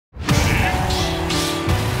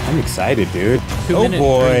I'm excited, dude. 2 Oh minutes.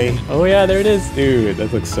 boy. Oh yeah, there it is. Dude,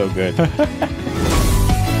 that looks so good. What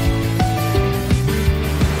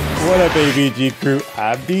up, AVG crew?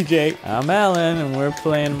 I'm DJ. I'm Alan, and we're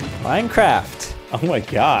playing Minecraft. Oh my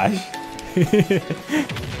gosh.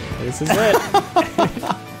 This is it.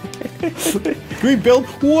 Can we build?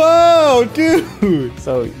 Whoa, dude.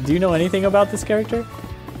 So, do you know anything about this character?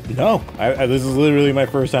 No, this is literally my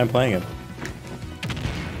first time playing him.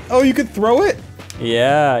 Oh, you could throw it?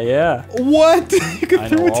 Yeah, yeah. What? You could I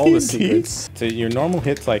throw know a all the TNT? secrets. So your normal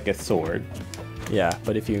hit's like a sword. Yeah,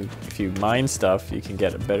 but if you mine stuff, you can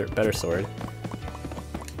get a better sword.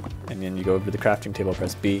 And then you go over to the crafting table,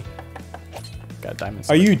 press B. Got a diamond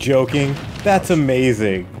sword. Are you joking? That's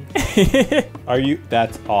amazing. Are you?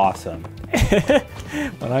 That's awesome.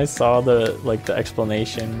 When I saw the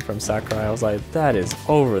explanation from Sakurai, I was like, that is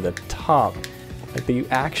over the top. Like that you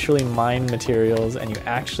actually mine materials and you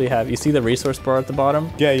actually have, you see the resource bar at the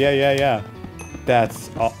bottom? Yeah. That's,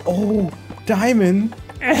 oh, diamond.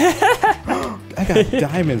 I got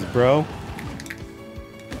diamonds, bro.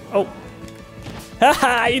 Oh.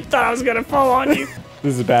 Haha, you thought I was gonna fall on you.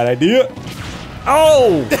 This is a bad idea.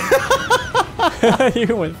 Oh!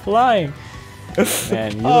 You went flying.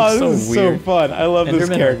 Man, you look so this is weird. so fun. I love this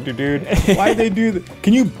Enderman. character, dude. Why'd they do that?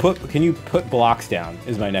 Can you put blocks down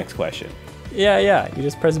is my next question. Yeah, you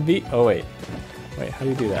just press B. Oh, wait, how do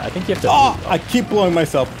you do that? I think you have to. Oh, I keep blowing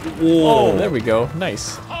myself. Whoa. Oh, there we go.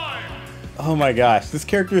 Nice. Oh my gosh, this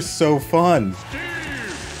character is so fun.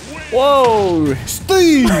 Whoa!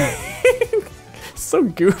 Steve! So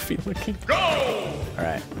goofy looking. Go! All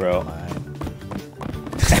right, Bro.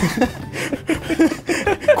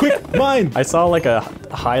 Quick, mine! I saw like a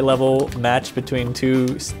high level match between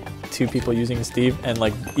two people using Steve, and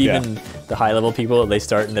like even the high level people, they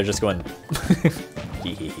start and they're just going.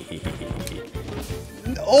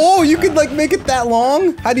 Oh, you could like make it that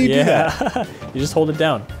long? How do you do that? You just hold it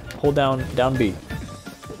down. Hold down B.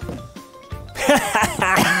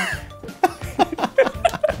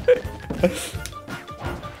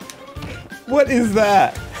 What is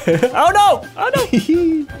that? Oh no! Oh no!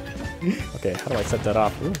 Okay, how do I set that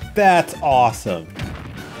off? Ooh. That's awesome.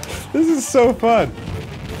 This is so fun.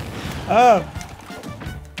 Oh.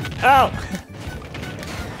 Ow!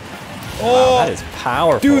 Oh. Wow, that is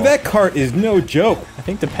powerful. Dude, that cart is no joke. I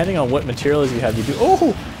think depending on what materials you have, you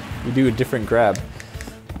do a different grab.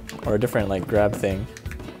 Or a different like grab thing.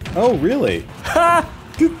 Oh, really? Ha!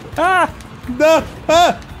 Ah! No!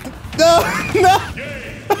 Ah! No! No!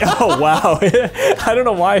 Oh wow! I don't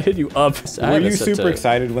know why I hit you up. Were you super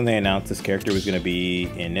excited when they announced this character was going to be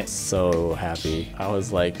in it? So happy. I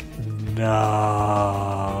was like, no.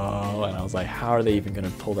 And I was like, how are they even going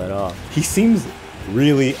to pull that off? He seems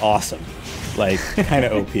really awesome. Like, kind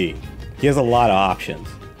of OP. He has a lot of options.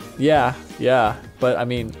 Yeah. But I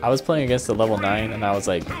mean, I was playing against the level 9 and I was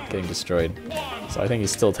like getting destroyed. So I think he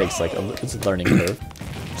still takes like it's a learning curve.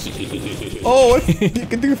 Oh, you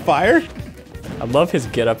can do fire? I love his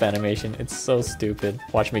get up animation. It's so stupid.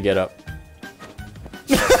 Watch me get up.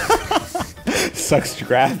 Sucks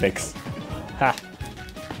graphics. Ha.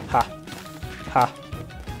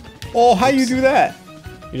 Oh, how you do that?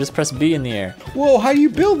 You just press B in the air. Whoa, how you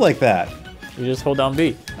build like that? You just hold down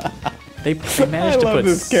B. They managed to love put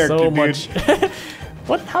this character, so dude. much.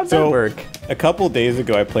 What? How'd that work? A couple days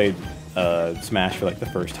ago, I played Smash for like the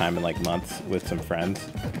first time in like months with some friends.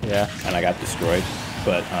 Yeah. And I got destroyed,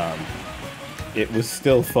 but it was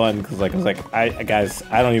still fun because like I was like, guys,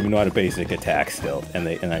 I don't even know how to basic attack still, and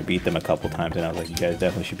I beat them a couple times, and I was like, you guys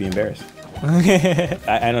definitely should be embarrassed.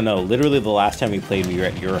 I don't know. Literally, the last time we played, we were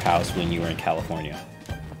at your house when you were in California.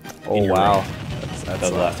 Oh wow. That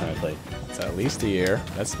was the last time I played. It's at least a year.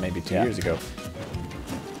 That's maybe 2 years ago.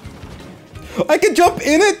 I could jump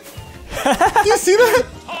in it. Do you see that?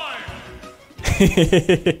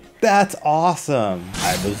 That's awesome.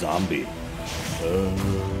 I'm a zombie.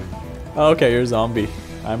 Okay, you're a zombie.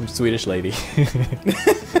 I'm Swedish lady.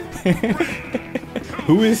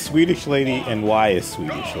 Who is Swedish lady and why is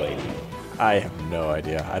Swedish lady? I have no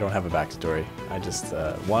idea. I don't have a backstory. I just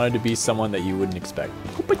wanted to be someone that you wouldn't expect.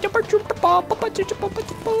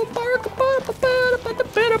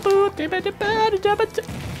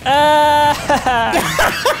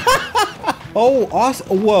 Oh,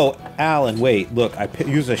 awesome. Whoa, Alan, wait, look, I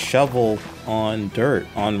use a shovel on dirt.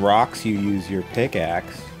 On rocks, you use your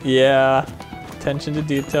pickaxe. Yeah, attention to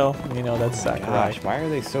detail. You know, that's Sakurai. Gosh, why are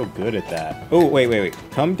they so good at that? Oh, wait.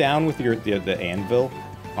 Come down with the anvil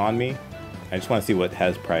on me. I just want to see what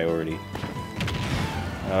has priority.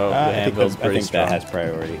 Oh, the anvil's pretty I think strong. that has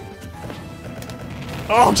priority.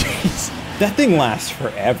 Oh, jeez. That thing lasts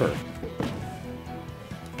forever.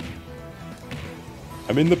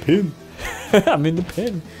 I'm in the pin. I'm in the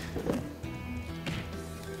pin.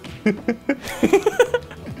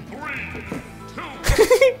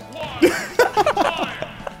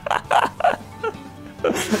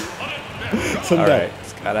 All right,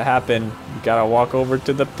 it's gotta happen. You gotta walk over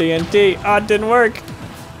to the TNT. Ah, it didn't work.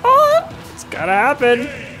 Oh, it's gotta happen.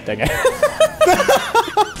 Dang it.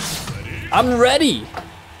 I'm ready.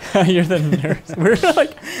 You're the nurse. We're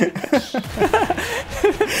like.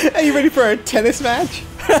 Are you ready for a tennis match?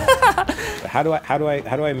 How do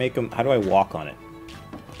I make them? How do I walk on it?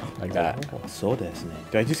 Like that. Oh, so desu.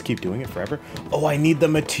 Do I just keep doing it forever? Oh, I need the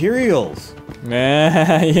materials.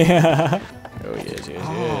 Yeah. Oh yes, yes,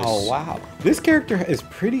 Oh yes. wow, this character is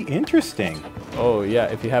pretty interesting. Oh yeah,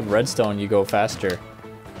 if you have redstone, you go faster.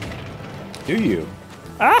 Do you?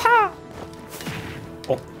 Aha!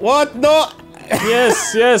 Oh, what? No!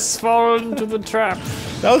 Yes, yes, fall into the trap.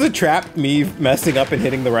 That was a trap. Me messing up and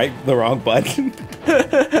hitting the wrong button.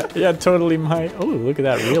 Yeah, totally my. Oh, look at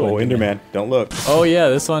that real. Oh, Enderman! Don't look. Oh yeah,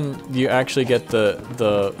 this one you actually get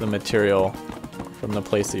the material from the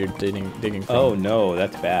place that you're digging from. Oh no,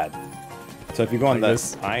 that's bad. So if you go on Like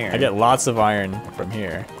this iron, I get lots of iron from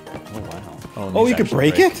here. Oh wow. Oh, You could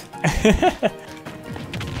break it?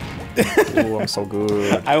 Oh, I'm so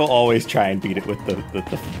good. I will always try and beat it with the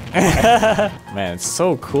Man, it's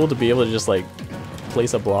so cool to be able to just like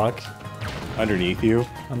place a block underneath you.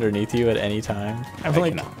 underneath you at any time. I'm I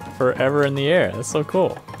like cannot. forever in the air. That's so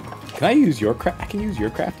cool. Can I use your I can use your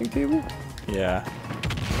crafting table? Yeah.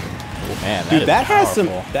 Oh man, Dude, is that powerful.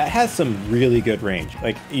 has some really good range.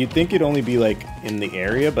 Like you'd think it'd only be like in the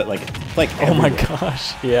area, but like Oh my everywhere.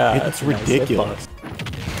 gosh. Yeah. It's that's a nice ridiculous.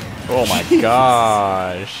 hitbox. Oh my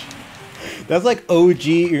gosh. That's like OG. Do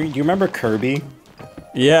you remember Kirby?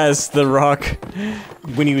 Yes, the rock.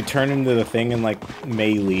 When you would turn into the thing in like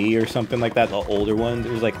Melee or something like that, the older one,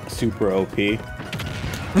 it was like super OP.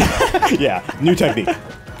 Yeah, new technique.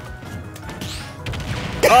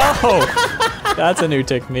 Oh, that's a new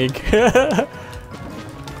technique. Oh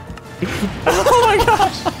my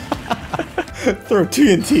gosh. Throw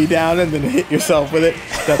TNT down and then hit yourself with it.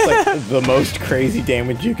 That's like the most crazy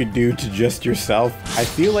damage you could do to just yourself. I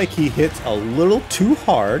feel like he hits a little too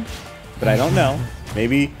hard, but I don't know.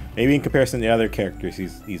 Maybe in comparison to the other characters,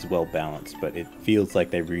 he's well balanced. But it feels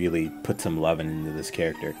like they really put some love into this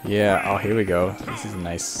character. Yeah. Oh, here we go. This is a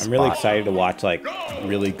nice. I'm really spot. excited to watch like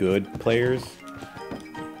really good players.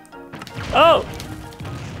 Oh.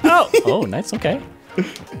 Oh. Oh, nice. Okay.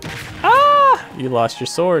 Ah! You lost your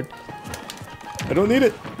sword. I don't need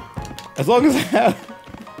it. As long as I have.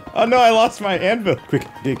 Oh no, I lost my anvil. Quick,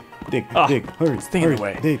 dig, dig, Ah, dig. Hurry, stay in hurry, the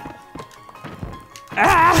way. dig.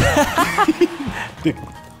 Ah! Dig.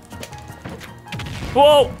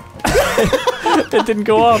 Whoa! It didn't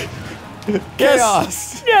go up.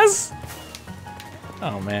 Chaos. Yes.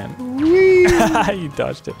 Oh man. Whee! You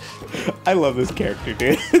dodged it. I love this character,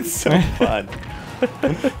 dude. It's so fun.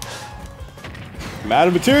 I'm out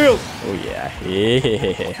of material. Oh yeah.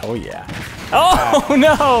 Yeah. Oh yeah. Oh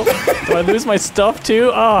no! Do I lose my stuff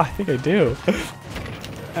too? Oh, I think I do.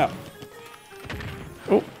 Ow.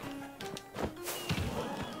 Oh.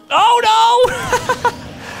 Oh no!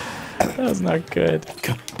 That was not good.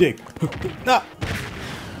 Dig. No.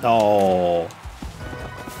 Oh.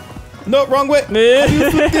 No, wrong way.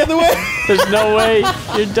 The other way. There's no way.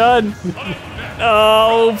 You're done.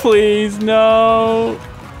 Oh, please, no.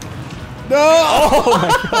 No. Oh my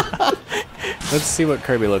god. Let's see what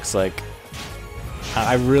Kirby looks like.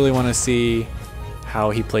 I really want to see how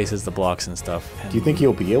he places the blocks and stuff. Do you think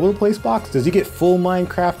he'll be able to place blocks? Does he get full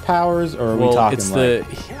Minecraft powers, or are we talking it's like...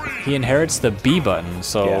 he inherits the B button,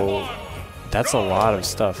 so Yeah. that's a lot of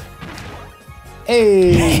stuff.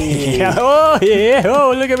 Hey! Yeah. Oh yeah.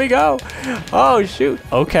 Oh, look at me go. Oh shoot.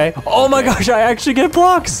 Okay. Oh my gosh, I actually get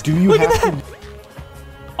blocks. Do you look have at that?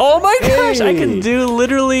 Oh my gosh, I can Hey. do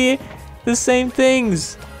literally the same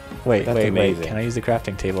things. Wait, That's wait, amazing. wait. Can I use the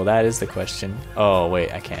crafting table? That is the question. Oh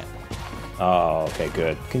wait, I can't. Oh, okay,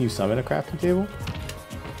 good. Can you summon a crafting table?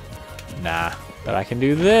 Nah, but I can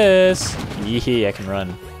do this. Yee, I can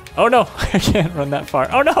run. Oh no, I can't run that far.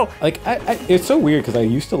 Oh no! Like, it's so weird because I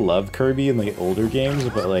used to love Kirby in the older games,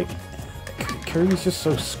 but like, Kirby's just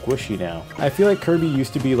so squishy now. I feel like Kirby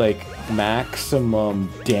used to be like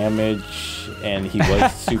maximum damage, and he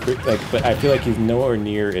was super like, but I feel like he's nowhere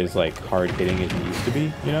near as like hard hitting as he used to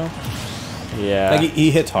be. You know? Yeah. Like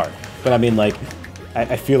he hits hard, but I mean like,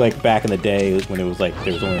 I feel like back in the day when it was like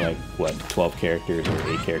there was only like what 12 characters or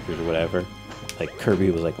 8 characters or whatever. Like Kirby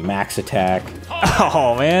was like max attack.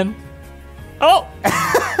 Oh man. Oh!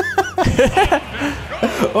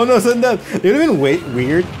 Oh no, so no, it would have been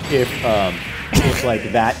weird if if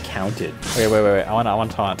like that counted. Wait. I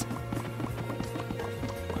want taunt.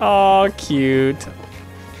 Oh, cute.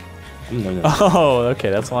 No. Oh, okay,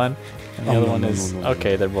 that's one. And the other one is no.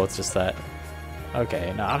 okay. They're both just that.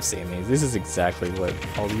 Okay, no, I've seen these. This is exactly what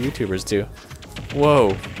all the YouTubers do.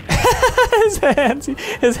 Whoa.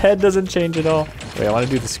 His head doesn't change at all. Wait, I want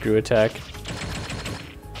to do the screw attack.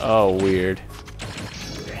 Oh, weird.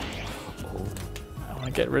 I want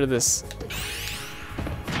to get rid of this.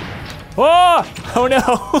 Oh! Oh no!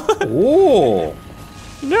 Ooh.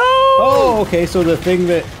 No! Oh, okay. So the thing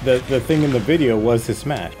that the thing in the video was his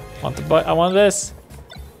smash. Want the butt? I want this.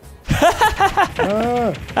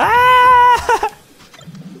 Ah. Ah!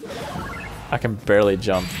 I can barely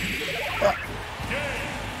jump.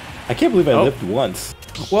 I can't believe I lived once.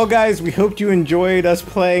 Well, guys, we hoped you enjoyed us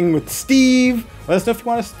playing with Steve. Let us know if you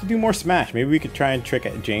want us to do more Smash. Maybe we could try and trick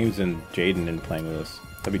James and Jaden into playing with us.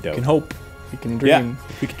 That'd be dope. We can hope. We can dream.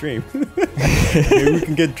 Yeah, we can dream. Maybe we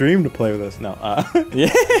can get Dream to play with us. No.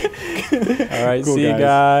 Yeah. All right, Cool, see you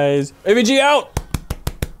guys. AVG out!